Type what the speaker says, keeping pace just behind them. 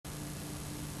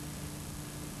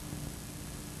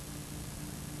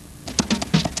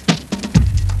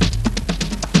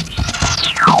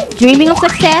Dreaming of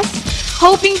success?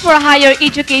 Hoping for a higher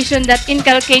education that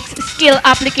inculcates skill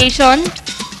application?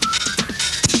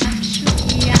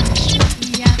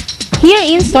 Here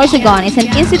in Sorsogon is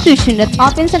an institution that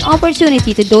opens an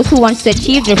opportunity to those who want to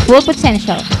achieve their full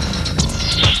potential.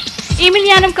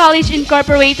 Aemilianum College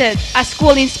Incorporated, a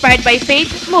school inspired by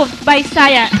faith, moved by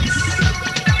science.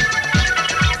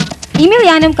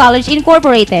 Aemilianum College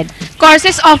Incorporated.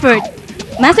 Courses offered: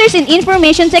 Masters in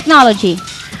Information Technology.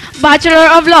 Bachelor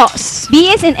of Laws,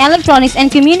 BS in Electronics and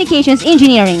Communications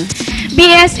Engineering.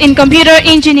 BS in Computer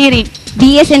Engineering,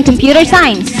 BS in Computer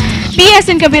Science. BS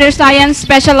in Computer Science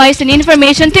specialized in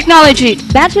Information Technology,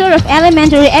 Bachelor of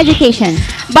Elementary Education.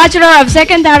 Bachelor of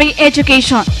Secondary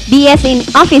Education, BS in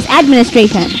Office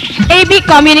Administration. AB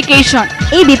Communication,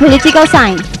 AB Political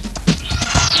Science.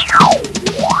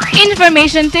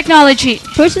 Information Technology,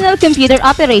 Personal Computer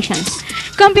Operations.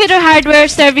 Computer Hardware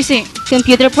Servicing,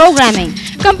 Computer Programming.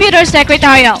 Computer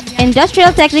Secretarial,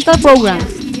 Industrial Technical Programs.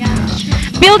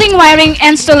 Building Wiring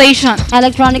Installation,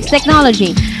 Electronics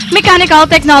Technology. Mechanical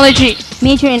Technology,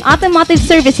 Major in Automotive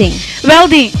Servicing.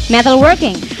 Welding,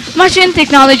 Metalworking. Machine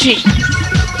Technology,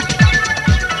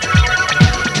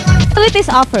 Facilities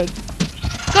offered.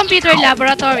 Computer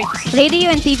Laboratories, Radio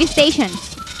and TV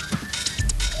stations.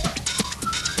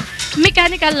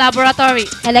 Mechanical Laboratory,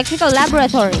 Electrical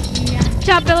Laboratory.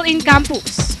 Chapel in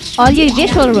Campus,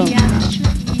 Audio-visual room.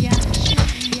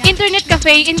 Internet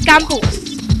Cafe in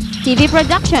Campus, TV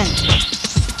production.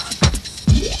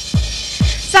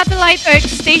 Satellite Earth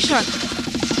Station,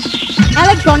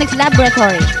 Electronics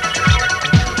Laboratory.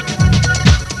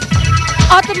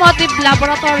 Automotive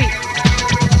Laboratory,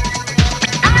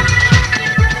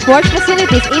 Sports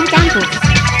facilities in campus.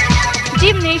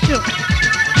 Gymnasium,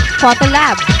 Photo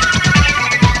lab.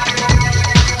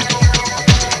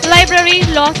 Library,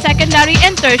 Law, Secondary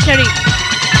and Tertiary.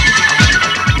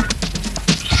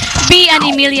 Be an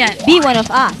Aemilian. Be one of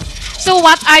us. So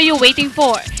what are you waiting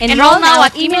for? Enroll now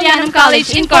at Aemilianum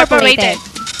College Incorporated.